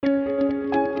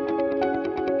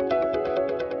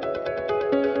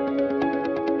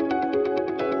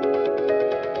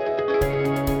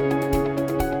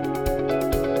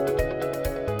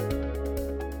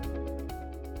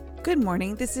Good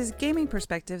morning. This is Gaming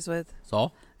Perspectives with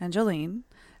Saul? and Jolene.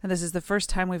 And this is the first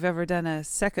time we've ever done a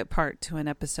second part to an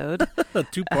episode. A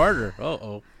two-parter.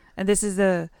 Uh-oh. And this is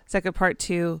the second part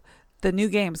to the new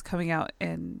games coming out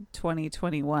in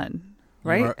 2021,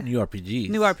 right? New RPGs.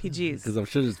 New RPGs. Because I'm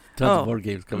sure there's tons of more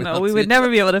games coming out. No, we would never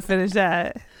be able to finish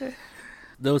that.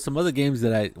 There were some other games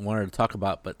that I wanted to talk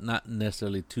about, but not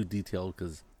necessarily too detailed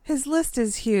because... His list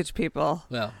is huge, people.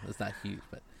 Well, it's not huge,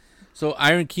 but... So,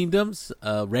 Iron Kingdoms,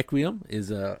 Requiem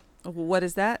is a... What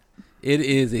is that? It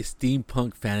is a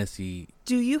steampunk fantasy.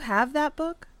 Do you have that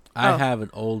book? I have an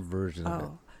old version of it.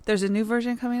 There's a new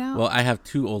version coming out? Well, I have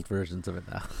two old versions of it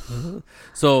now.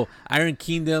 So, Iron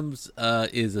Kingdoms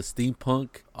is a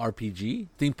steampunk RPG,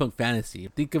 steampunk fantasy.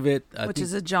 Think of it... Which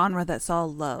is a genre that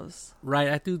Saul loves. Right,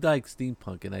 I do like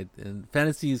steampunk, and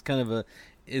fantasy is kind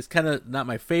of not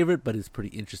my favorite, but it's pretty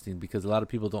interesting because a lot of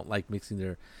people don't like mixing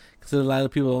their... Because a lot of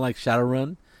people don't like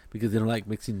Shadowrun because they don't like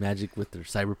mixing magic with their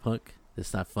cyberpunk.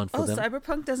 It's not fun for them. Oh,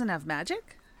 Cyberpunk doesn't have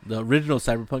magic? The original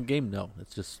Cyberpunk game, no.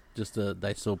 It's just a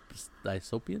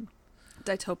dystopian?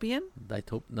 Dytopian? I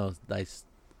don't know.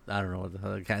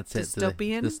 I can't say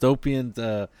Dystopian? it.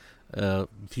 Dystopian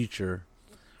future,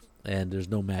 and there's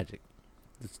no magic.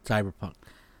 It's cyberpunk.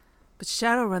 But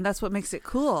Shadowrun, that's what makes it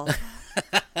cool.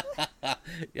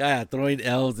 Yeah, throwing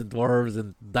elves and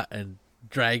dwarves and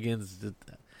dragons.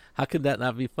 How could that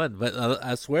not be fun? But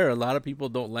I swear, a lot of people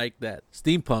don't like that.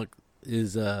 Steampunk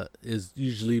is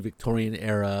usually Victorian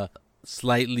era,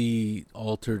 slightly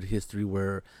altered history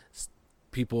where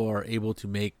people are able to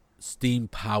make steam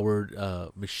powered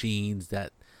machines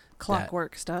that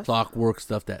clockwork stuff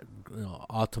that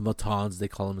automatons they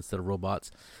call them instead of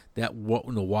robots that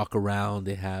walk around.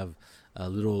 They have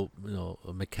little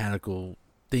mechanical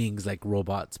things like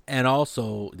robots, and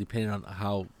also depending on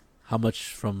how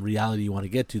much from reality you want to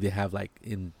get to, they have like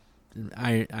in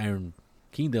Iron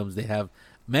Kingdoms they have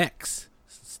mechs,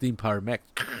 steam powered mechs,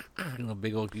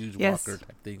 big old huge walker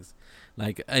type things.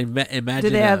 Like imagine. Do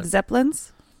they have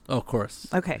Zeppelins? Oh, of course.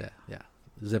 Okay. Yeah.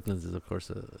 Zeppelins is of course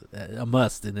a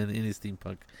must in any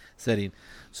steampunk setting.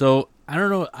 So I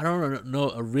don't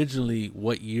know originally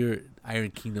what year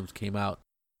Iron Kingdoms came out,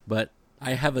 but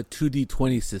I have a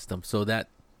 2D20 system, so that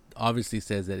obviously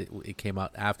says that it came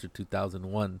out after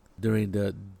 2001 during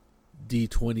the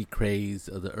D20 craze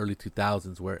of the early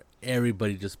 2000s, where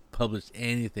everybody just published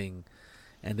anything,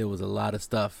 and there was a lot of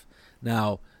stuff.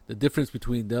 Now the difference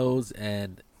between those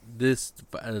and this,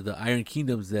 the Iron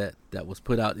Kingdoms that was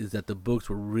put out, is that the books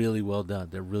were really well done.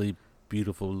 They're really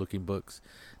beautiful looking books.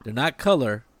 They're not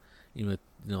color,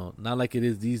 not like it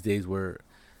is these days where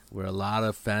a lot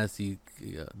of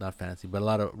but a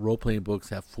lot of role-playing books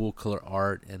have full color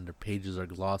art and their pages are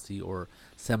glossy or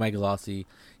semi-glossy.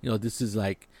 This is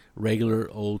like regular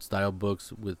old style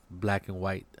books with black and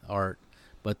white art,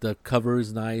 but the cover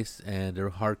is nice and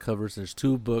they're hardcovers. There's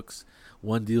two books.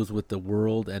 One deals with the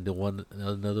world, and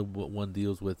another one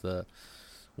deals with the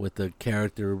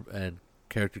character and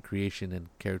character creation and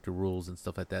character rules and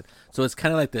stuff like that. So it's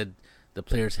kind of like the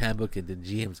player's handbook and the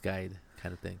GM's guide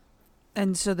kind of thing.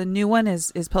 And so the new one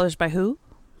is published by who?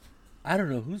 I don't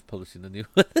know who's publishing the new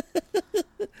one.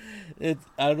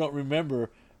 I don't remember,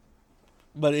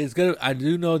 but I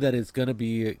do know that it's gonna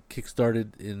be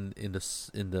kickstarted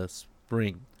in the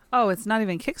spring. Oh, it's not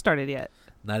even kickstarted yet.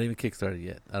 Not even kickstarted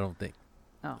yet. I don't think.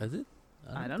 Oh, is it?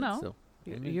 I don't know. So.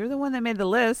 You're the one that made the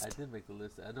list. I did make the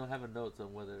list. I don't have a notes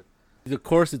on whether. Of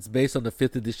course, it's based on the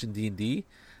 5th edition D&D.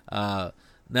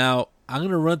 Now I'm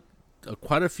gonna run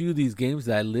quite a few of these games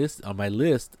that I list on my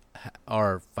list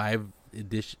are 5th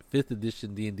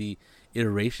edition D&D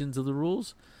iterations of the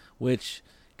rules, which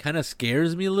kind of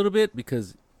scares me a little bit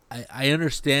because I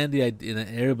understand the idea,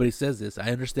 and everybody says this. I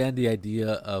understand the idea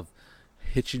of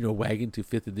hitching your wagon to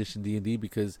 5th edition D&D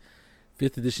because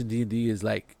 5th edition D&D is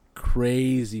like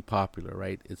crazy popular,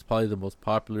 right? It's probably the most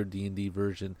popular D&D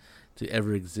version to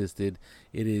ever existed.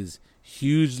 It is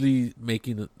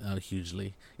making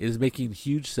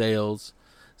huge sales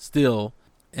still,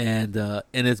 and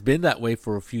it's been that way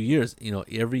for a few years.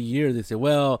 Every year they say,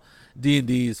 well,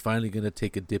 D&D is finally going to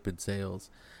take a dip in sales,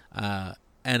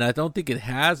 and I don't think it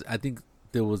has. I think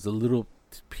there was a little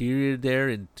period there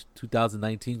in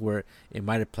 2019 where it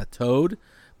might have plateaued,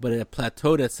 but it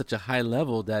plateaued at such a high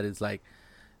level that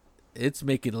it's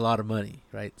making a lot of money,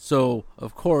 right? So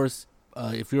of course,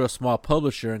 if you're a small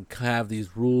publisher and have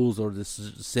these rules or this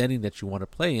setting that you want to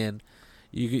play in,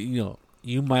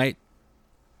 you might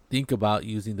think about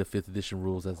using the 5th edition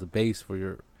rules as the base for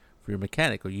your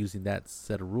mechanic, or using that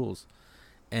set of rules,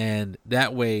 and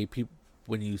that way people,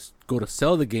 when you go to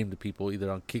sell the game to people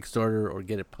either on Kickstarter or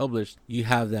get it published, you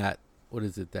have that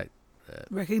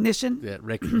recognition. Yeah,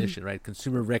 recognition, right?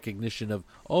 Consumer recognition of,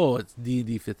 oh, it's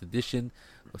D&D 5th edition,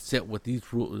 set with these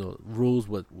rules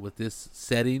with this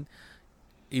setting.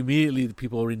 Immediately, the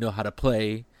people already know how to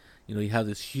play. You know, you have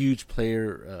this huge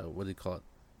player, what do you call it?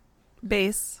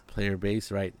 Player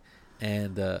base, right?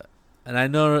 And I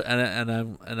know,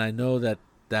 and I know that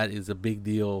is a big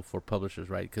deal for publishers,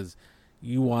 right? Because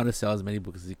you want to sell as many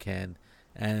books as you can,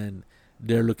 and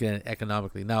they're looking at it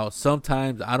economically. Now,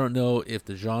 sometimes I don't know if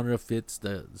the genre fits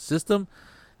the system,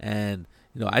 and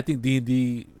you know, I think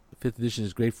D&D 5th edition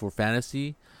is great for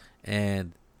fantasy,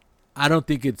 and I don't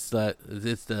think it's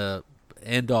the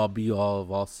end all be all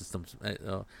of all systems.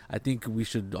 I think we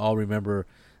should all remember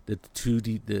the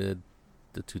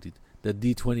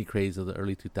D20 craze of the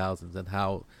early 2000s and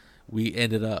how we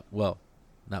ended up, well,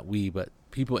 not we, but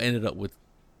people ended up with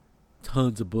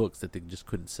tons of books that they just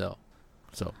couldn't sell.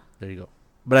 So there you go.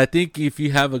 But I think if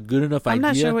you have a good enough idea, I'm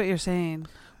not sure what you're saying.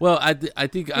 Well, I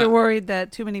think you're worried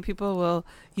that too many people will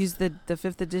use the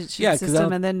 5th edition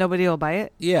system and then nobody will buy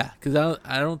it. Yeah, because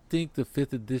I don't think the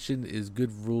 5th edition is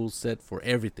good rule set for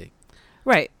everything.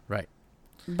 Right.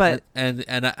 But and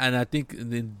I think in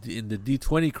the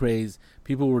D20 craze,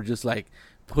 people were just like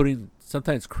putting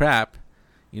sometimes crappy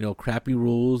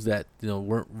rules that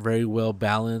weren't very well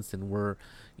balanced and were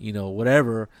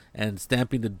whatever, and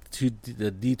stamping the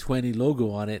D20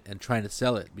 logo on it and trying to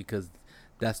sell it because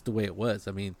that's the way it was.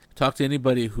 I mean, talk to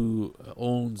anybody who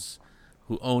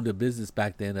owned a business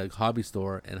back then, a hobby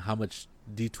store, and how much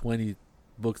D20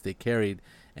 books they carried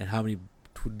and how many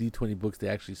D20 books they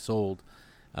actually sold.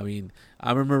 I mean,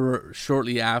 I remember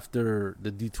shortly after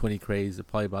the D20 craze,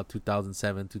 probably about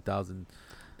 2007,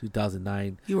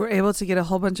 2009. You were able to get a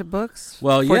whole bunch of books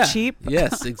for cheap?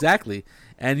 Yes, exactly.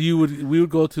 And we would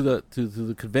go to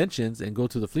the conventions and go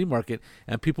to the flea market,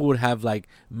 and people would have like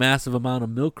massive amount of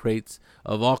milk crates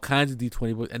of all kinds of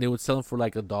D20 books, and they would sell them for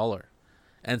like $1,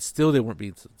 and still they weren't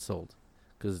being sold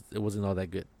because it wasn't all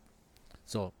that good.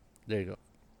 So there you go.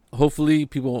 Hopefully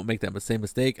people won't make that same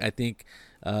mistake. I think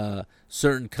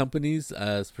certain companies,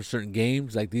 for certain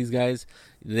games like these guys,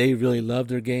 they really love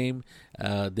their game.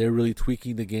 They're really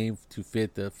tweaking the game to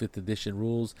fit the 5th edition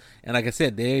rules. And like I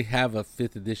said, they have a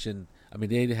 5th edition. I mean,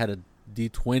 they had a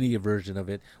D20 version of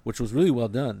it, which was really well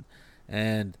done.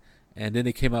 And then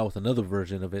they came out with another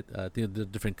version of it. The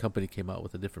different company came out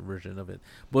with a different version of it,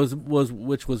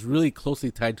 which was really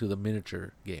closely tied to the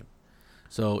miniature game.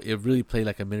 So it really played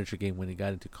like a miniature game when it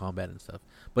got into combat and stuff.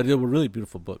 But they were really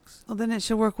beautiful books. Well, then it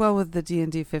should work well with the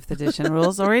D&D 5th edition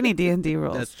rules or any D&D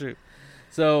rules. That's true.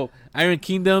 So Iron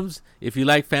Kingdoms, if you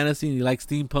like fantasy and you like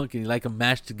steampunk and you like them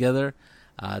mashed together,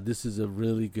 this is a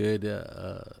really good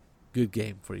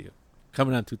game for you.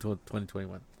 Coming out to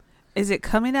 2021. Is it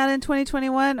coming out in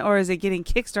 2021 or is it getting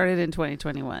kickstarted in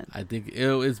 2021? I think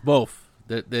it's both.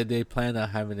 They plan on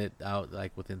having it out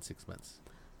like within 6 months.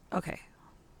 Okay.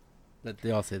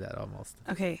 They all say that almost.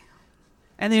 Okay.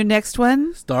 And your next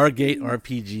one? Stargate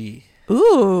RPG.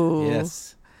 Ooh.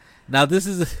 Yes. Now this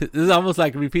is almost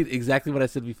like repeat exactly what I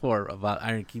said before about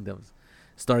Iron Kingdoms.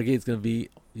 Stargate's going to be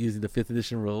using the 5th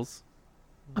edition rules.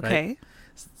 Okay. Right?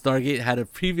 Stargate had a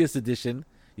previous edition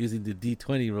using the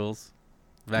D20 rules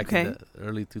back in the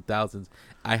early 2000s.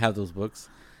 I have those books.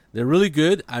 They're really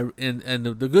good. And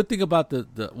the good thing about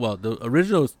the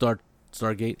original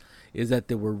Stargate is that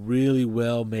they were really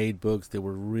well made books. They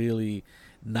were really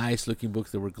nice looking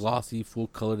books. They were glossy, full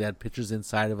color. They had pictures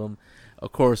inside of them,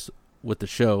 of course, with the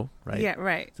show, right? Yeah,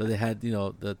 right. So they had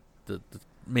the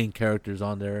main characters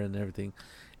on there and everything.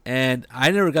 And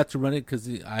I never got to run it because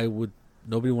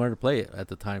nobody wanted to play it at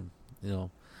the time.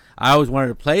 I always wanted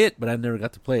to play it, but I never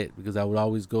got to play it because I would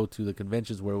always go to the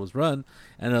conventions where it was run,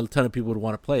 and a ton of people would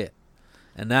want to play it.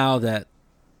 And now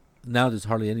there's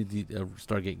hardly any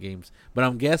Stargate games, but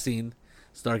I'm guessing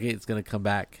Stargate is going to come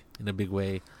back in a big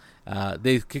way.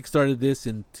 They kickstarted this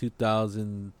in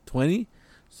 2020,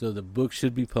 so the book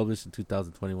should be published in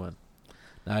 2021.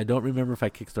 Now, I don't remember if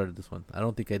I kickstarted this one. I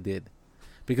don't think I did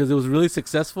because it was really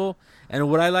successful. And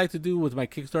what I like to do with my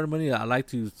Kickstarter money, I like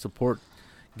to support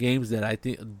games that I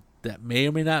think that may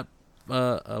or may not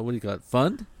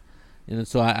fund. And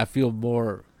so I feel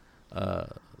more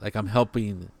like I'm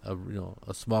helping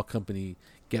a small company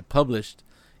get published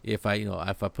if I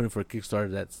put in for a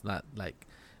Kickstarter that's not like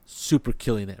super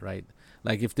killing it, right?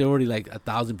 Like if they're already like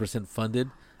 1,000% funded,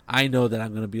 I know that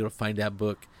I'm going to be able to find that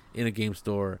book in a game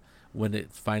store when the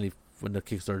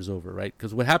Kickstarter is over, right?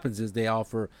 Because what happens is they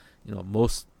offer,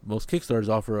 most Kickstarters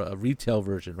offer a retail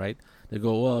version, right? They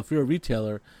go, well, if you're a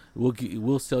retailer,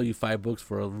 we'll sell you 5 books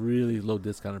for a really low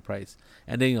discounted price,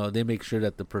 and then they make sure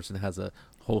that the person has a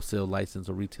wholesale license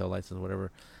or retail license or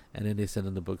whatever, and then they send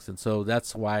them the books. And so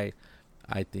that's why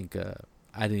I think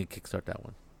I didn't kickstart that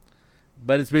one.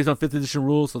 But it's based on 5th edition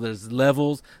rules, so there's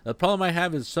levels. The problem I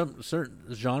have is some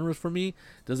certain genres for me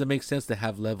doesn't make sense to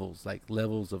have levels, like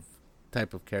levels of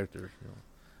type of character. You know.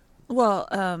 Well,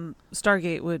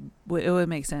 Stargate would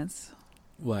make sense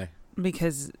Why?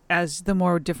 because as the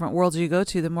more different worlds you go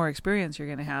to, the more experience you're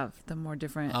going to have, the more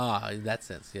different. In that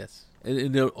sense, yes.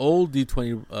 In the old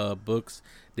D20 books,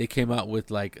 they came out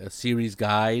with like a series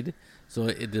guide. So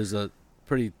there's a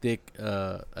pretty thick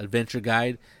adventure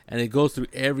guide, and it goes through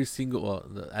every single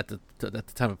at the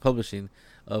time of publishing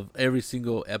of every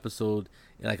single episode,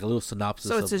 like a little synopsis.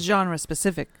 So it's a genre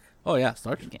specific. Oh yeah,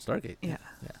 Stargate. Yeah.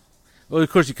 Well, of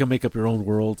course you can make up your own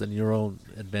worlds and your own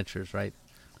adventures, right?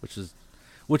 Which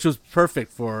was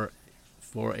perfect for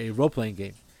a role playing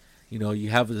game. You know, you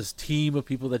have this team of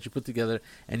people that you put together,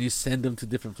 and you send them to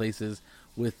different places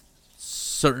with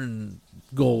certain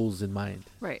goals in mind.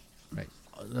 Right.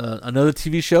 Another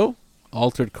TV show,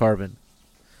 Altered Carbon.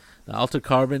 Now, Altered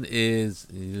Carbon is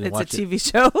It's a TV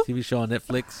show. TV show on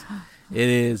Netflix. It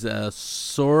is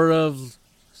sort of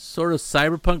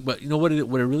cyberpunk, but you know what it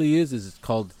really is it's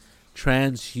called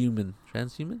transhuman.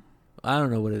 Transhuman? I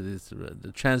don't know what it is.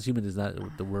 The transhuman is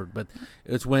not the word, but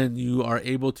it's when you are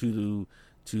able to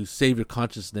save your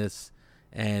consciousness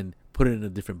and put it in a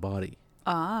different body.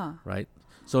 Right.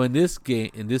 So in this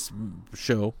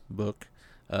show book,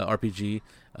 RPG,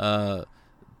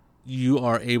 you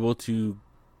are able to,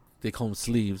 they call them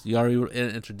sleeves. You are able to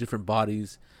enter different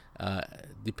bodies,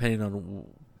 depending on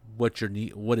what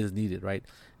is needed, right?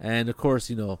 And of course,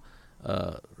 you know,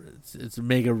 it's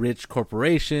mega rich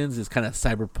corporations. It's kind of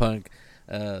cyberpunk,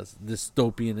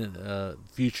 dystopian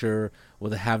future where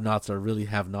the have-nots are really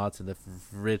have-nots and the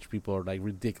rich people are like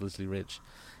ridiculously rich,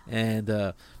 and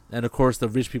of course the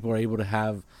rich people are able to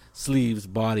have sleeves,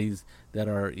 bodies that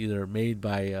are either made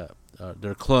by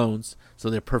their clones, so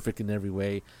they're perfect in every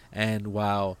way, and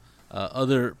while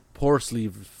other poor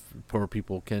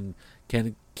people can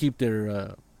keep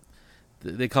their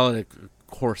they call it a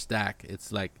core stack.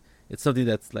 It's something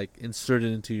that's like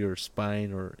inserted into your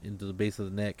spine or into the base of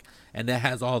the neck, and that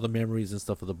has all the memories and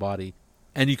stuff of the body,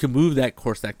 and you can move that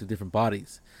core stack to different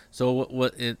bodies. So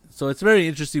so it's a very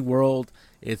interesting world.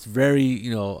 It's very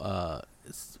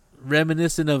it's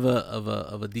reminiscent of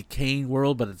a decaying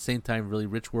world, but at the same time really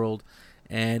rich world.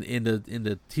 And in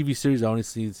the TV series, I only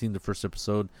seen the first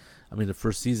episode. I mean the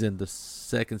first season. The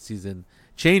second season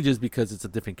changes because it's a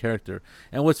different character.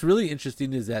 And what's really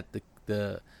interesting is that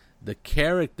the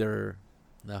character,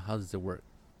 now how does it work?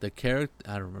 The character,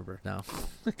 I don't remember now.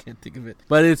 I can't think of it.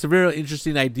 But it's a very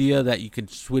interesting idea that you can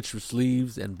switch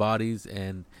sleeves and bodies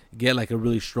and get like a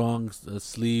really strong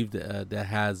sleeve that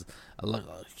has a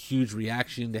huge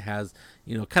reaction. That has,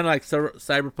 kind of like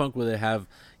cyberpunk where they have,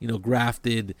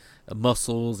 grafted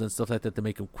muscles and stuff like that to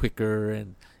make them quicker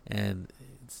and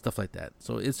stuff like that.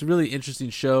 So it's a really interesting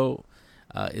show.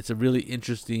 It's a really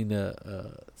interesting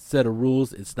set of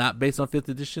rules. It's not based on 5th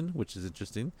edition, which is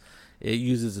interesting. It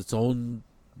uses its own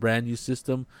brand new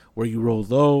system where you roll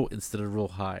low instead of roll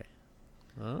high.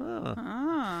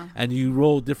 And you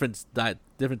roll different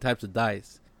types of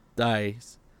dice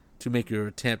to make your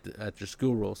attempt at your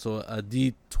skill roll. So a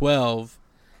D12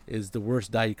 is the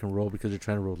worst die you can roll because you're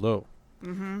trying to roll low,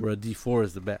 where a D4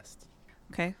 is the best.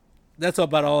 Okay. That's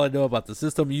about all I know about the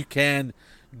system. You can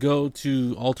go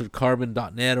to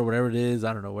alteredcarbon.net or whatever it is.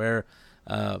 I don't know where.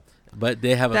 But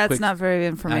they have That's not very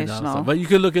informational. But you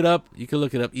can look it up. You can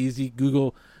look it up easy.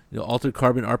 Google, Altered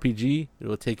Carbon RPG. It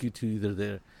will take you to either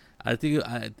there. I think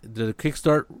the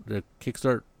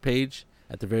Kickstart page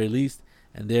at the very least,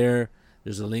 and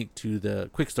there's a link to the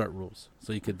Quick Start rules,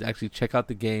 so you could actually check out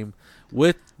the game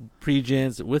with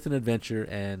pre-gens, with an adventure,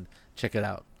 and check it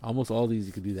out. Almost all these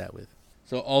you could do that with.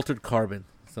 So Altered Carbon,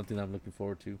 something I'm looking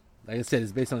forward to. Like I said,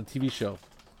 it's based on a TV show.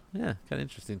 Yeah, kind of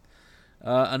interesting.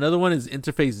 Another one is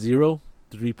Interface Zero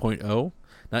 3.0.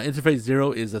 Now, Interface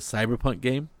Zero is a cyberpunk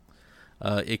game.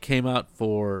 It came out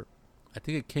for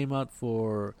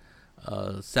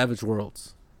Savage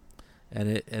Worlds, and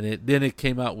it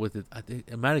came out with it. I think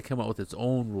it might have come out with its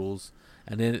own rules,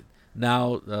 and then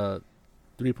now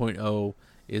 3.0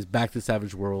 is back to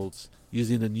Savage Worlds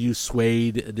using the new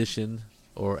Suede edition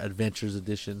or Adventures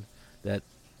edition that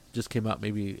just came out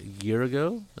maybe a year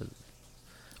ago.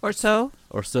 Or so.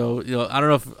 I don't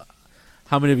know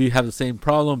how many of you have the same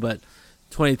problem, but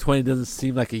 2020 doesn't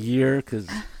seem like a year,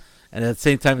 and at the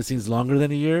same time it seems longer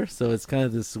than a year, so it's kind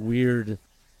of this weird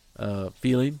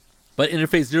feeling. But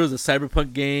Interface Zero is a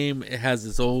cyberpunk game. It has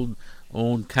its own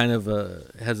kind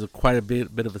of quite a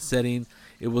bit of a setting.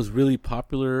 It was really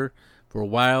popular for a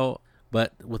while,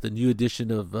 but with the new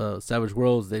edition of Savage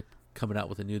Worlds, they're coming out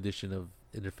with a new edition of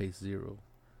Interface 0.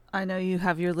 I know you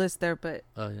have your list there, but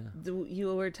Oh yeah,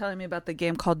 you were telling me about the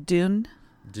game called Dune.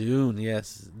 Dune.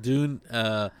 Yes, Dune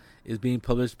is being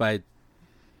published by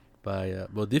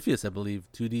Modifius, I believe,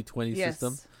 2D20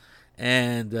 system,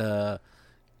 and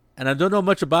I don't know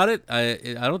much about it. I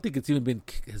don't think it's even been,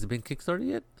 has it been Kickstarted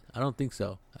yet? I don't think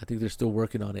so. I think they're still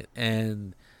working on it.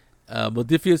 And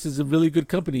Modifius is a really good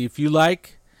company. If you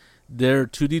like their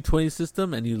 2D20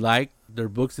 system and you like their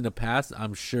books in the past,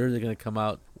 I'm sure they're going to come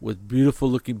out with beautiful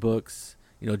looking books.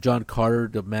 You know, John Carter,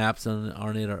 the maps on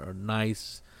it are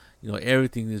nice. You know,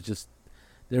 everything is just,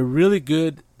 they're really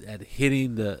good at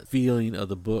hitting the feeling of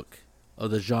the book,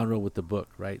 of the genre with the book,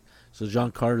 right? So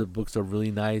John Carter books are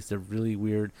really nice. They're really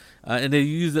weird. And they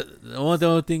use, the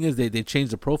only thing is they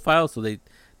changed the profile, so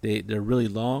they're really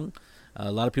long.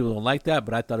 A lot of people don't like that,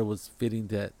 but I thought it was fitting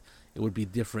that it would be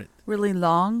different. Really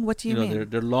long? What do you mean?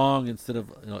 They're long instead of,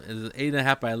 it's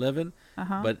 8.5 by 11,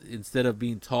 but instead of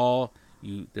being tall,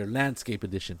 they're landscape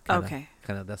edition. Okay.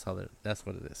 That's what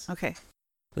it is. Okay.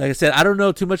 Like I said, I don't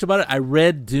know too much about it. I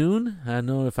read Dune. I don't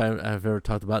know if I've ever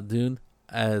talked about Dune,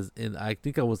 I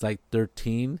think I was like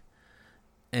 13,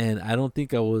 and I don't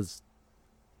think I was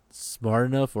smart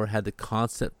enough or had the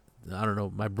concept. I don't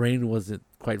know. My brain wasn't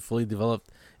quite fully developed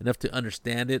enough to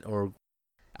understand it, or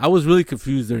I was really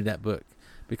confused during that book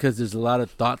because there's a lot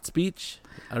of thought speech.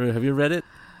 I don't know. Have you read it?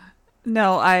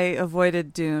 No, I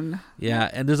avoided Dune. Yeah,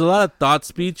 and there's a lot of thought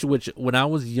speech, which when I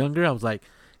was younger, I was like,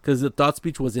 because the thought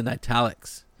speech was in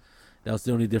italics. That was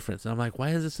the only difference. And I'm like, why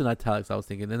is this in italics? I was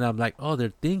thinking. And I'm like, oh,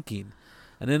 they're thinking.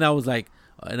 And then I was like,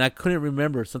 and I couldn't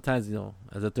remember. Sometimes,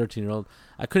 as a 13-year-old,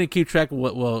 I couldn't keep track of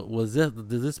was this?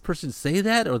 Did this person say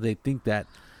that or they think that?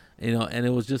 And it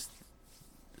was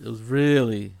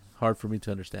really hard for me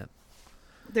to understand.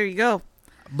 There you go.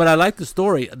 But I like the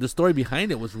story. The story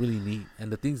behind it was really neat.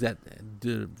 And the things that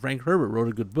Frank Herbert wrote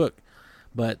a good book.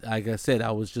 But like I said,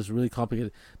 I was just really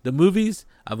complicated. The movies,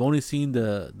 I've only seen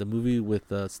the movie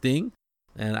with Sting,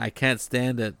 and I can't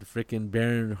stand that freaking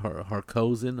Baron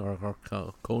Harkonnen or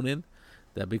Harkonnen,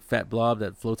 that big fat blob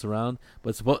that floats around.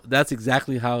 But that's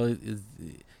exactly how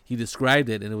he described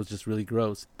it, and it was just really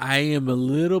gross. I am a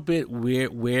little bit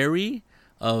wary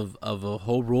of a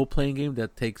whole role-playing game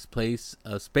that takes place,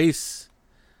 a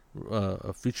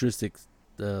futuristic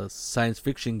science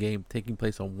fiction game taking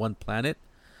place on one planet.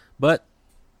 But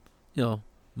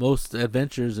most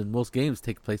adventures and most games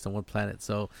take place on one planet,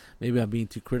 so maybe I'm being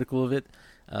too critical of it.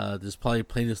 There's probably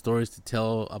plenty of stories to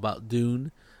tell about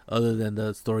Dune, other than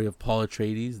the story of Paul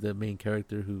Atreides, the main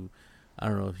character who, I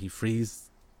don't know if he frees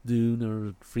Dune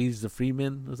or frees the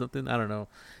Freeman or something. I don't know.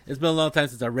 It's been a long time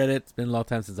since I read it. It's been a long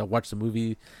time since I watched the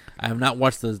movie. I have not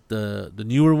watched the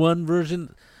newer one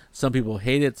version. Some people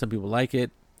hate it. Some people like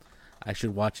it. I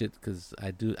should watch it because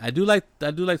I do like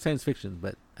science fiction,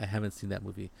 but I haven't seen that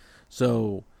movie.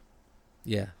 So,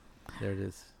 yeah, there it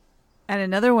is. And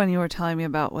another one you were telling me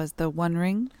about was the One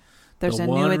Ring. There's a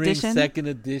new edition. Second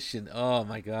edition. Oh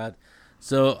my God!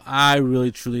 So I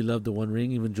really truly love the One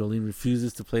Ring. Even Jolene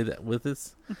refuses to play that with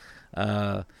us.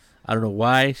 I don't know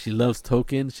why. She loves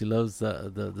Tolkien. She loves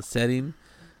the setting,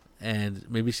 and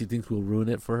maybe she thinks we'll ruin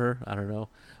it for her. I don't know,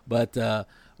 but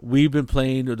we've been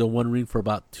playing the One Ring for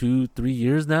about 2-3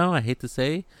 years now. I hate to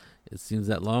say, it seems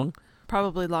that long.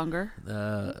 Probably longer.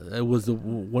 It was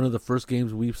one of the first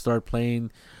games we started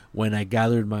playing when I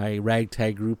gathered my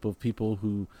ragtag group of people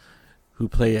who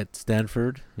play at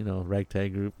Stanford,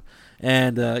 ragtag group,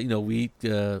 and we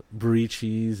eat brie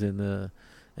cheese and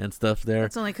stuff there.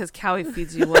 It's only because Cowie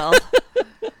feeds you well.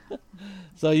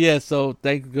 So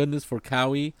thank goodness for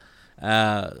Cowie,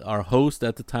 our host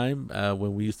at the time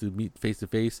when we used to meet face to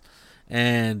face,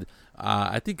 and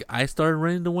I think I started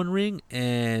running the One Ring,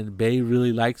 and Bay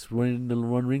really likes running the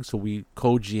One Ring, so we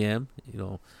co-GM.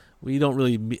 We don't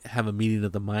really have a meeting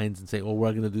of the minds and say, "Oh, we're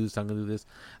going to do this. I'm going to do this."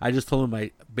 I just told him my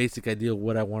basic idea of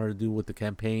what I wanted to do with the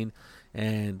campaign,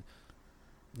 and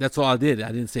that's all I did. I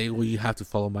didn't say, "Well, you have to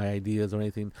follow my ideas" or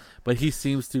anything. But he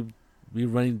seems to be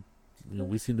running.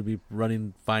 We seem to be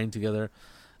running fine together.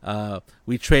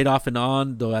 We trade off and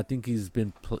on, though. I think he's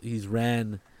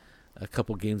ran a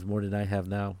couple games more than I have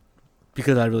now,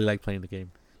 because I really like playing the game.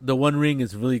 The One Ring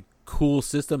is a really cool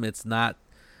system. It's not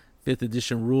 5th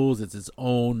edition rules. It's its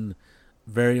own,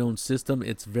 very own system.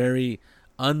 It's very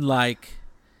unlike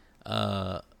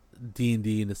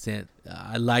D&D in a sense.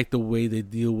 I like the way they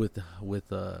deal with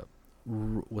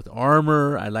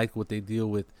armor. I like what they deal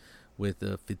with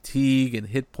fatigue and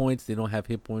hit points. They don't have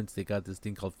hit points. They got this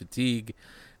thing called fatigue.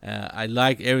 I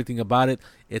like everything about it.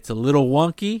 It's a little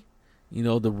wonky,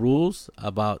 the rules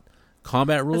about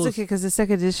combat rules. That's okay, because the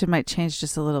second edition might change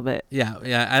just a little bit.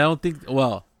 Yeah. I don't think.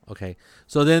 Well, Okay.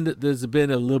 So then there's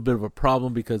been a little bit of a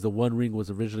problem because the One Ring was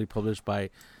originally published by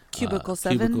Cubicle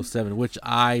 7. Cubicle 7, which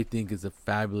I think is a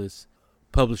fabulous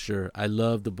publisher. I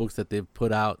love the books that they've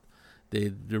put out.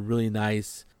 They're really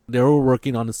nice. They were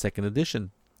working on the second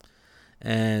edition.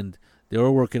 And they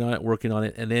were working on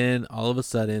it. And then all of a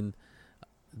sudden,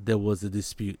 there was a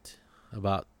dispute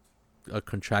about a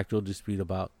contractual dispute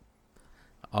about,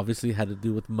 obviously had to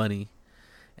do with money.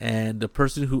 And the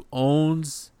person who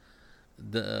owns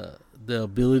the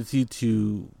ability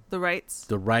to The rights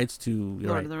to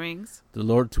Lord of the Rings.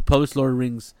 to publish Lord of the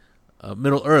Rings,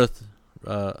 Middle Earth,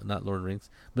 not Lord of the Rings,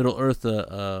 Middle Earth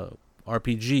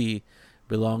RPG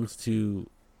belongs to,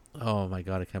 oh my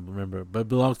god, I can't remember, but it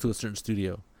belongs to a certain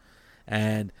studio.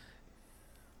 And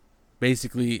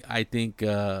basically, I think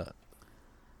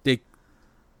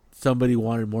somebody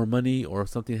wanted more money or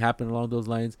something happened along those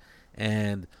lines,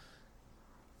 and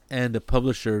the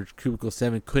publisher, Cubicle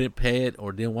 7, couldn't pay it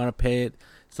or didn't want to pay it,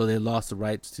 so they lost the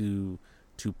rights to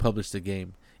publish the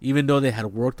game, even though they had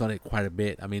worked on it quite a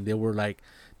bit. I mean, they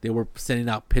were sending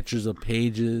out pictures of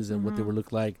pages and what they would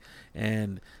look like,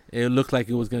 and it looked like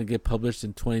it was going to get published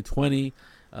in 2020.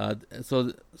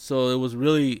 So it was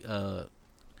really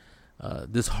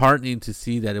disheartening to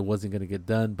see that it wasn't going to get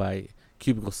done by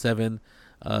Cubicle 7.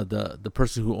 The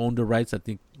person who owned the rights, I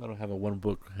think, I don't have a One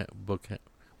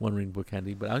Ring book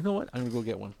handy, but I know what, I'm gonna go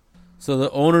get one. So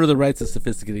the owner of the rights is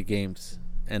Sophisticated Games,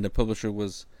 and the publisher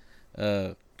was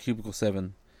Cubicle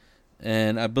 7,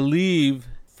 and I believe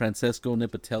Francesco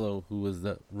Nipatello, who was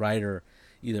the writer,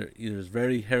 either is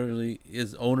very heavily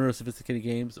is owner of Sophisticated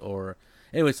Games, or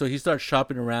anyway. So he starts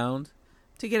shopping around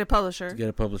to get a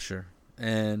publisher,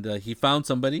 and he found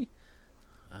somebody.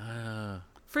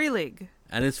 Free League.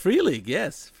 And it's Free League,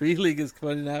 yes. Free League is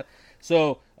coming out.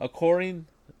 So according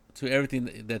to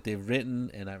everything that they've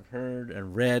written and I've heard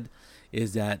and read,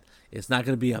 is that it's not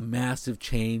going to be a massive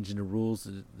change in the rules.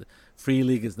 Free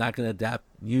League is not going to adapt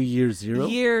New Year Zero.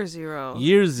 Year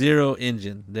Zero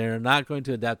engine. They're not going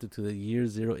to adapt it to the Year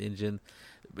Zero engine.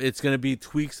 It's going to be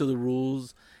tweaks of the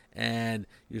rules, and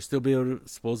you'll still be able to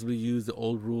supposedly use the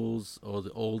old rules or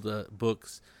the old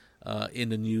books in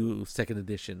the new second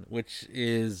edition, which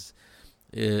is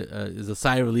a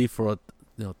sigh of relief for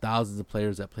thousands of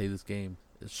players that play this game.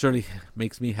 It surely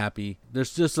makes me happy.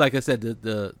 There's just, like I said,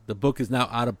 the book is now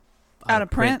out of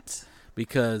print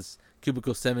because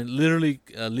Cubicle 7 literally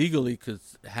legally could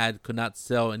not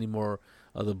sell any more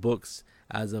of the books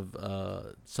as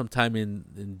of sometime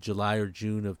in July or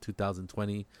June of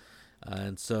 2020,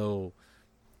 and so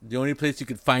the only place you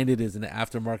could find it is in the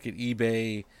aftermarket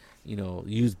eBay,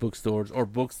 used bookstores or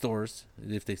bookstores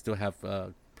if they still have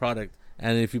product.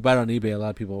 And if you buy it on eBay, a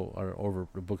lot of people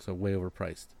the books are way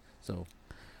overpriced. So,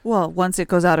 well, once it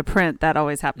goes out of print, that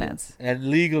always happens. Yeah. And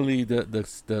legally,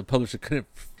 the publisher couldn't.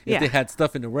 If they had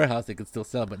stuff in the warehouse, they could still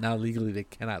sell, but now legally they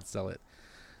cannot sell it.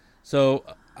 So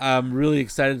I'm really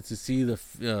excited to see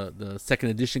the second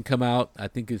edition come out. I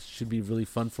think it should be really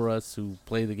fun for us who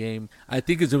play the game. I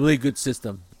think it's a really good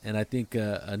system, and I think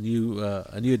a new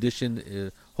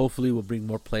edition hopefully will bring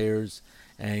more players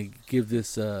and give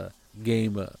this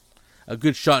game a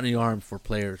good shot in the arm for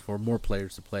more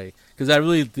players to play. Because I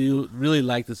really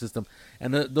like the system,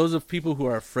 and those are people who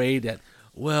are afraid that,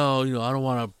 well, I don't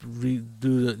want to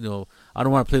redo I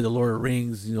don't want to play the Lord of the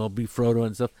Rings, be Frodo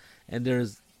and stuff. And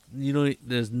there's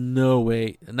no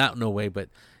way, not no way, but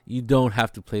you don't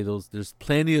have to play those. There's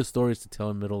plenty of stories to tell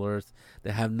in Middle Earth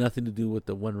that have nothing to do with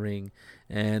the One Ring,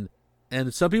 and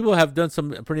some people have done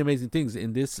some pretty amazing things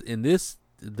in this.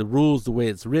 The rules, the way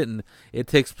it's written, it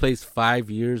takes place 5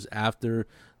 years after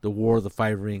the War of the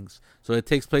Five Rings. So it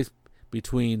takes place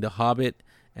between The Hobbit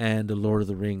and the Lord of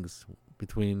the Rings,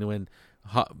 between when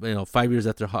 5 years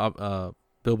after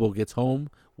Bilbo gets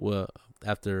home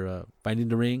after finding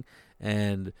the ring,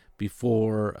 and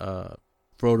before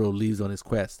Frodo leaves on his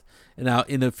quest. And now,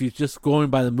 if you're just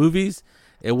going by the movies,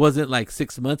 it wasn't like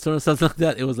 6 months or something like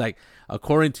that. It was like,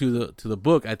 according to the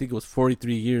book, I think it was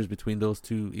 43 years between those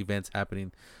two events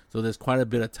happening. So there's quite a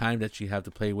bit of time that you have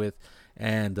to play with,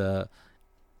 and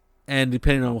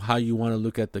depending on how you want to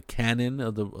look at the canon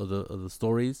of the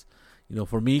stories,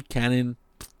 for me, canon,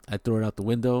 I throw it out the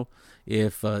window.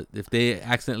 If they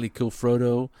accidentally kill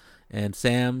Frodo and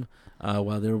Sam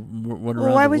while they're running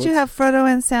around, why would you have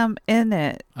Frodo and Sam in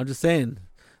it? I'm just saying.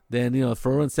 Then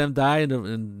Frodo and Sam die,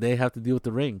 and they have to deal with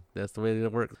the ring. That's the way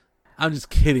it works. I'm just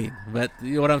kidding, but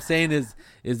what I'm saying is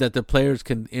that the players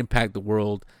can impact the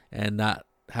world and not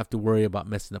have to worry about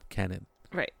messing up canon.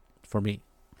 Right. For me,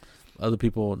 other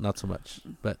people not so much,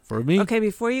 but for me. Okay,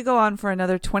 before you go on for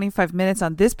another 25 minutes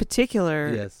on this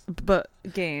particular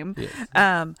game,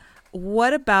 yes.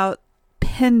 What about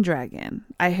Pendragon.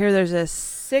 I hear there's a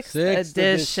sixth Sixth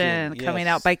edition edition, coming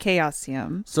yes. out by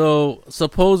Chaosium. So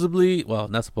supposedly, well,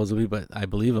 not supposedly, but I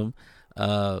believe him.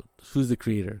 Who's the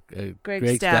creator?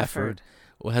 Greg Stafford.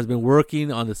 Has been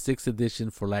working on the 6th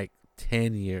edition for like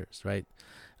 10 years, right?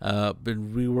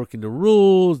 Been reworking the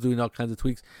rules, doing all kinds of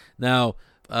tweaks. Now,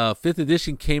 5th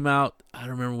edition came out. I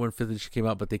don't remember when 5th edition came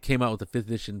out, but they came out with the 5th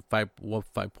edition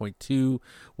 5.2,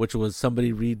 which was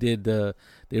somebody redid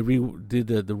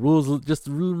the rules, just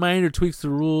minor tweaks to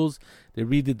the rules. They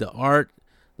redid the art.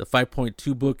 The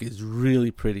 5.2 book is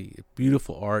really pretty,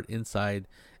 beautiful art inside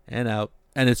and out,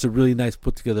 and it's a really nice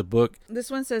put together book. This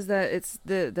one says that it's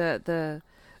that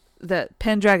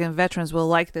Pendragon veterans will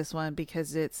like this one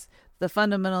because it's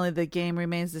fundamentally the game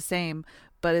remains the same,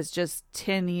 but it's just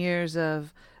 10 years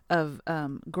of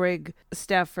Greg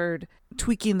Stafford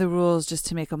tweaking the rules just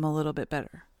to make them a little bit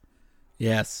better.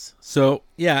 Yes. So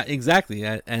yeah, exactly.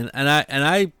 And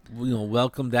I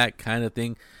welcome that kind of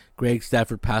thing. Greg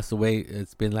Stafford passed away.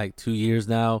 It's been like 2 years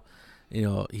now.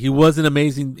 He was an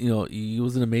amazing. He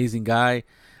was an amazing guy.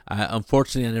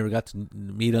 Unfortunately, I never got to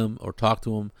meet him or talk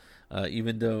to him.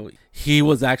 Even though he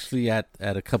was actually at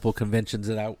a couple conventions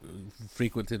that I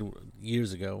frequented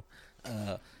years ago.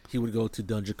 He would go to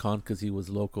DungeonCon because he was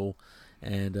local,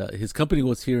 and his company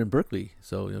was here in Berkeley,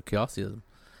 so Chaosium,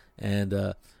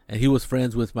 and he was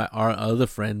friends with our other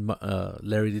friend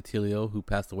Larry DiTilio, who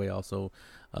passed away also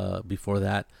before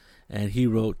that, and he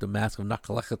wrote the Mask of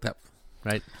Nyarlathotep,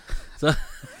 right? So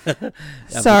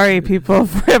sorry, people,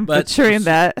 for butchering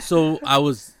that. So I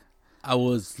was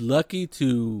lucky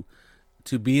to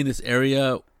be in this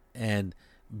area and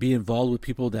be involved with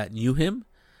people that knew him,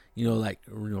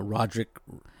 Roderick,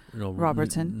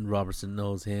 Robertson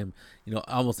knows him.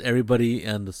 Almost everybody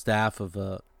on the staff of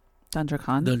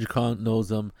DungeonCon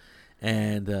knows him,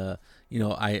 and I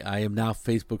am now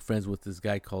Facebook friends with this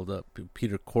guy called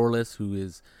Peter Corliss,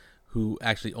 who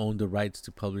actually owned the rights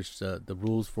to publish the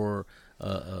rules for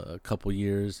a couple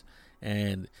years.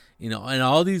 And and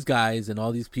all these guys and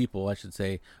all these people, I should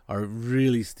say, are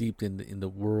really steeped in the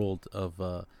world of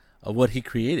what he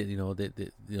created.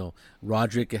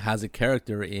 Roderick has a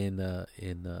character in the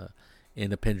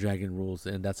Pendragon rules,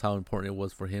 and that's how important it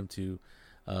was for him to.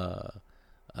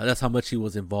 That's how much he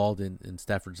was involved in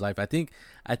Stafford's life. I think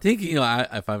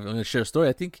if I'm going to share a story,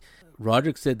 I think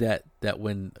Roderick said that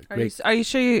when are you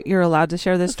sure you're allowed to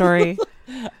share this story?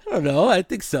 I don't know. I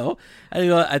think so.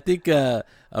 I think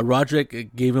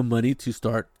Roderick gave him money to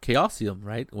start Chaosium,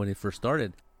 right, when it first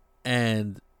started,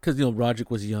 and because Roderick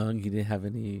was young, he didn't have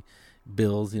any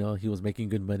bills. He was making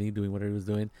good money doing whatever he was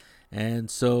doing,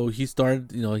 and so he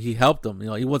started. He helped him.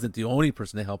 He wasn't the only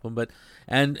person to help him, but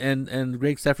and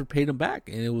Greg Stafford paid him back,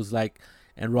 and it was like,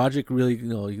 and Roderick really,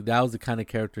 that was the kind of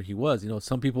character he was.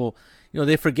 Some people,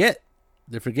 they forget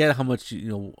how much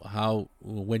how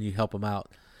when you help them out,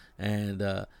 and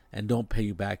don't pay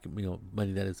you back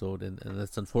money that is owed, and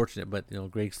that's unfortunate. But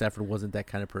Greg Stafford wasn't that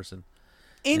kind of person.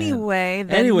 Anyway,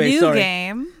 the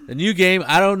new game.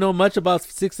 I don't know much about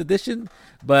 6th edition,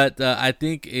 but I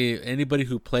think anybody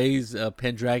who plays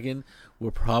Pendragon will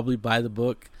probably buy the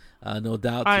book, no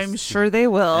doubt. I'm sure they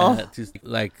will.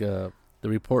 Like the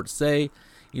reports say,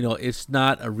 it's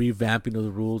not a revamping of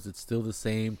the rules. It's still the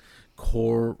same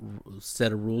core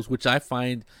set of rules, which I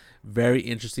find very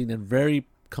interesting and very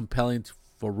compelling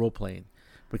for role playing,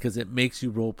 because it makes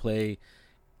you role play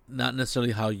not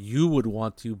necessarily how you would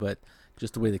want to, but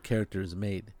just the way the character is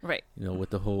made, right? With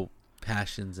the whole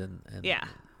passions and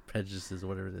prejudices,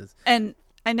 whatever it is. And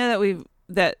I know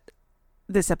that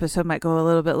this episode might go a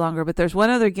little bit longer, but there's one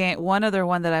other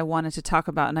one that I wanted to talk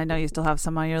about, and I know you still have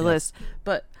some on your list.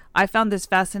 But I found this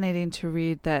fascinating to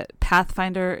read, that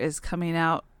Pathfinder is coming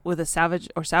out with a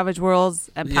Savage Worlds,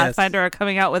 and Pathfinder are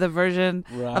coming out with a version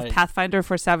of Pathfinder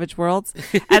for Savage Worlds.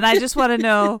 And I just want to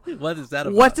know what is that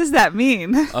about? What does that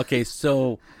mean? Okay,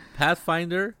 so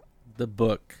Pathfinder, the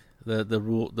book,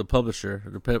 the publisher,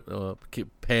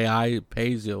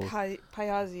 Paizo,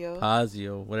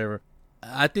 whatever.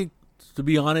 I think, to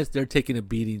be honest, they're taking a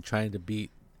beating trying to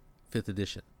beat 5th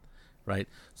edition, right?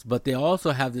 But they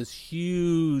also have this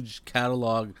huge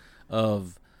catalog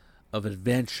of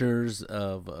adventures,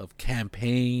 of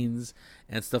campaigns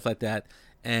and stuff like that,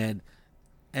 and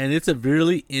it's a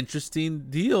really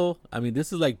interesting deal. I mean,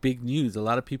 this is like big news. A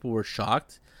lot of people were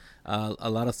shocked. A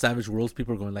lot of Savage Worlds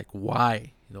people are going like,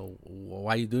 why?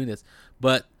 Why are you doing this?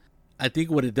 But I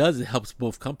think what it does, it helps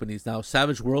both companies. Now,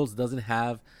 Savage Worlds doesn't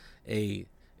have a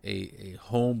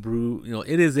homebrew.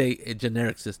 It is a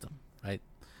generic system, right?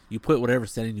 You put whatever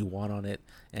setting you want on it,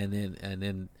 and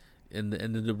then and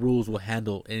then the rules will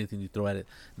handle anything you throw at it.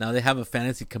 Now they have a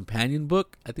fantasy companion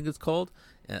book, I think it's called.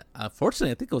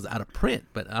 Unfortunately, I think it was out of print,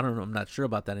 but I don't know. I'm not sure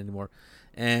about that anymore.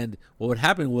 And what would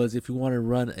happen was, if you want to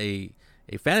run a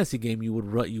fantasy game, you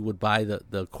would buy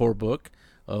the core book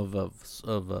of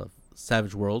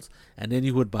Savage Worlds, and then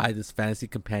you would buy this fantasy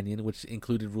companion, which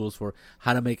included rules for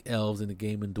how to make elves in the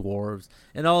game and dwarves.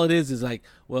 And all it is like,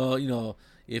 well,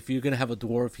 if you're gonna have a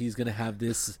dwarf, he's gonna have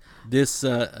this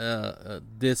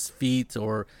feat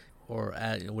or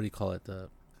what do you call it?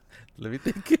 Let me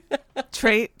think.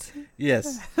 Trait.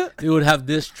 Yes, it would have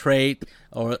this trait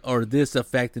or this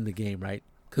effect in the game, right?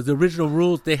 Because the original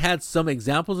rules, they had some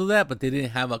examples of that, but they didn't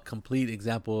have a complete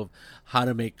example of how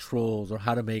to make trolls or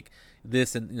how to make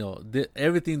this and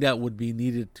everything that would be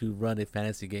needed to run a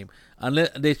fantasy game. Unless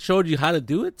they showed you how to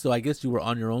do it, so I guess you were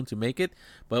on your own to make it.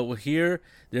 But here,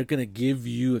 they're gonna give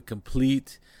you a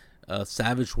complete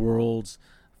Savage Worlds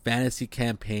fantasy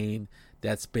campaign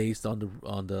that's based on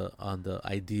the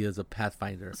ideas of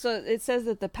Pathfinder. So it says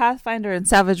that the Pathfinder and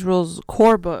Savage Worlds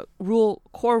core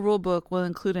rule book will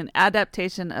include an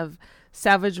adaptation of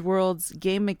Savage Worlds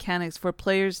game mechanics for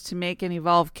players to make and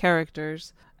evolve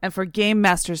characters, and for game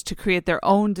masters to create their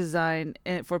own design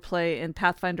for play in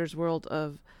Pathfinder's world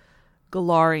of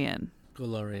Golarion.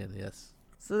 Golarion, yes.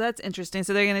 So that's interesting.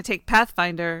 So they're going to take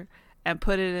Pathfinder and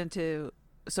put it into,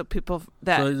 so people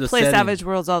that play Savage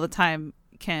Worlds all the time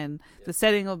the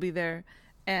setting will be there,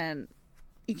 and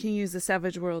you can use the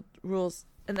Savage World rules.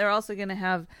 And they're also going to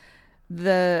have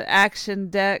the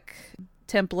action deck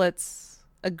templates,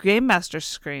 a game master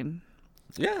screen.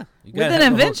 Yeah, with an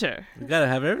adventure. You gotta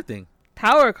have everything.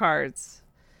 Power cards.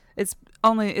 It's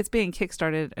being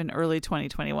kickstarted in early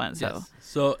 2021. So yes.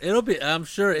 So it'll be. I'm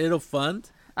sure it'll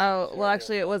fund. Oh well,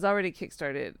 actually, it was already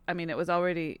kickstarted. I mean, it was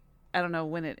already. I don't know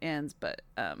when it ends, but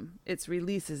its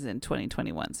release is in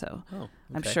 2021. So okay.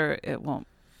 I'm sure it won't.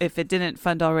 If it didn't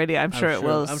fund already, I'm sure it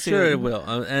will. I'm sure it will.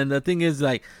 And the thing is,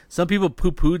 like, some people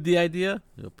poo-pooed the idea.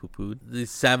 The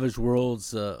Savage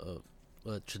Worlds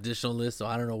traditionalists. So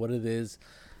I don't know what it is.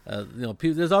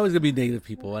 People, there's always gonna be negative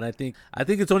people, and I think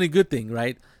it's only a good thing,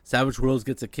 right? Savage Worlds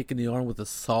gets a kick in the arm with a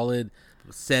solid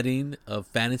setting of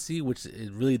fantasy, which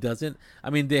it really doesn't.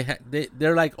 I mean,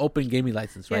 they're like open gaming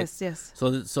license, right? Yes.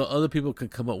 So other people can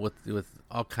come up with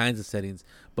all kinds of settings,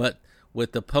 but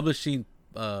with the publishing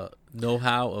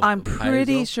know-how of I'm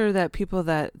pretty sure that people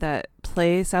that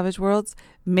play Savage Worlds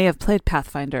may have played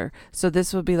Pathfinder, so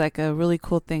this would be like a really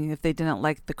cool thing. If they didn't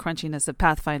like the crunchiness of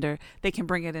Pathfinder, they can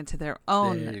bring it into their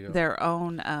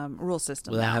own rule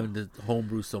system without having to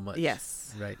homebrew so much.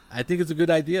 Yes, right. I think it's a good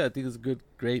idea. I think it's a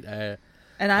great.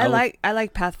 And I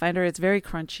like Pathfinder. It's very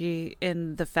crunchy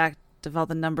in the fact of all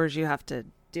the numbers you have to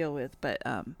deal with, but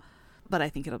I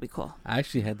think it'll be cool. I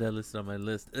actually had that listed on my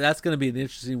list. That's going to be an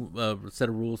interesting set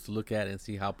of rules to look at and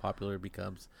see how popular it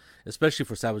becomes, especially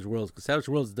for Savage Worlds, because Savage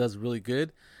Worlds does really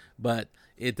good, but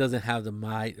it doesn't have the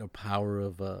might or power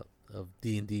of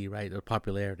D&D, right, or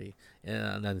popularity.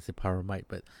 And not to say power or might,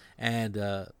 but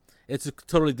it's a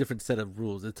totally different set of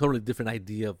rules, a totally different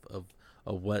idea of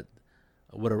what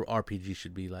an RPG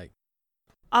should be like.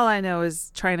 All I know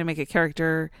is trying to make a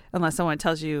character, unless someone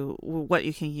tells you what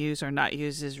you can use or not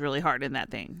use, is really hard in that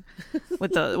thing.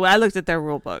 I looked at their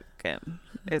rule book, and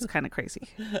it's kind of crazy.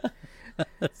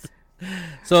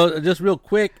 So, just real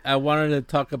quick, I wanted to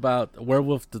talk about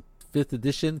Werewolf the 5th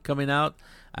edition coming out.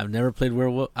 I've never played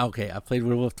Werewolf. Okay, I played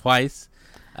Werewolf twice,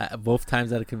 both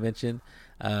times at a convention.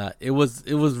 It was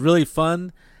really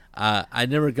fun. I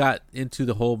never got into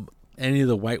any of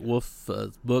the White Wolf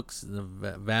books, the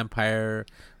vampire,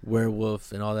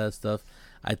 werewolf, and all that stuff.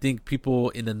 I think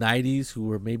people in the 90s who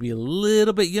were maybe a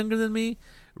little bit younger than me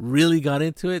really got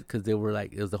into it because they were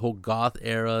like, it was the whole goth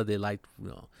era. They liked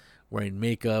wearing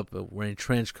makeup, wearing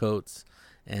trench coats,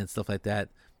 and stuff like that.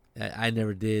 I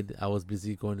never did. I was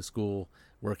busy going to school,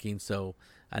 working, so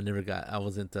I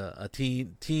wasn't a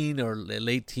teen or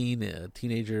late teen, a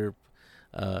teenager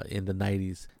in the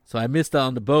 90s. So I missed out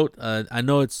on the boat. I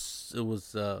know it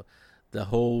was the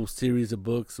whole series of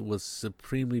books was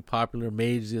supremely popular.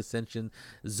 Mage the Ascension,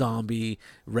 Zombie,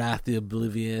 Wrath the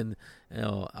Oblivion,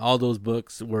 all those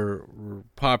books were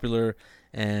popular,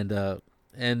 and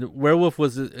Werewolf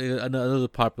was another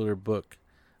popular book,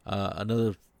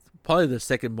 probably the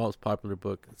second most popular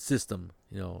book system,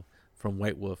 from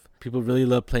White Wolf. People really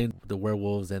love playing the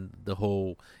werewolves and the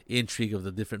whole intrigue of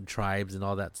the different tribes and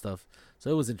all that stuff.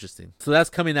 So it was interesting. So that's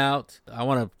coming out. I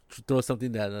want to throw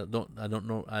something that I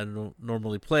don't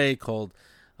normally play, called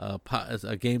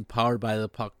a game powered by the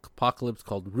apocalypse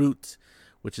called Root,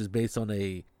 which is based on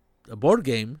a board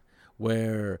game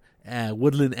where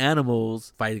woodland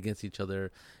animals fight against each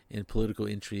other in political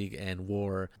intrigue and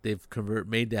war. They've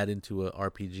made that into a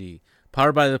RPG.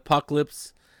 Powered by the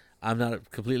Apocalypse. I'm not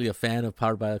completely a fan of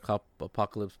Powered by the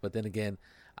Apocalypse, but then again,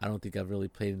 I don't think I've really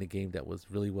played in a game that was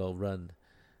really well run.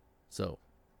 So,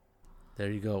 there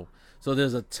you go. So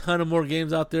there's a ton of more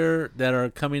games out there that are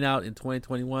coming out in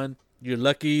 2021. You're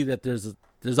lucky that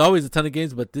there's always a ton of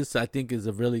games, but this I think is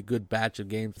a really good batch of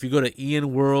games. If you go to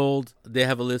Ian World, they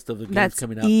have a list of the games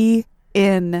coming out.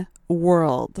 Ian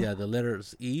World. Yeah, the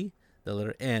letters E, the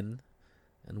letter N,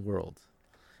 and World.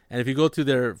 And if you go to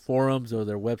their forums or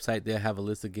their website, they have a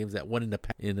list of games that won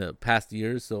in the past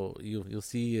years. So you'll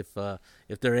see if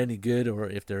they're any good or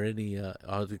if they're any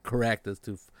are they correct as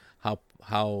to how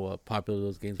popular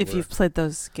those games were. If you've played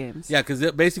those games. Yeah,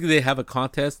 because basically they have a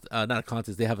contest, not a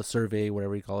contest. They have a survey,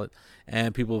 whatever you call it,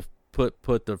 and people put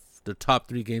the top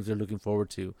 3 games they're looking forward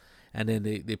to, and then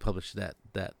they publish that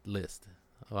list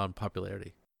on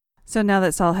popularity. So now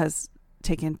that Saul has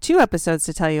taken 2 episodes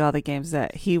to tell you all the games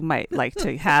that he might like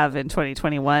to have in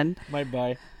 2021. Might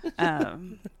buy.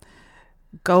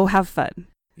 Go have fun.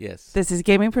 Yes. This is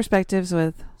Gaming Perspectives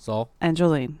with Saul and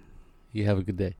Jolene. You have a good day.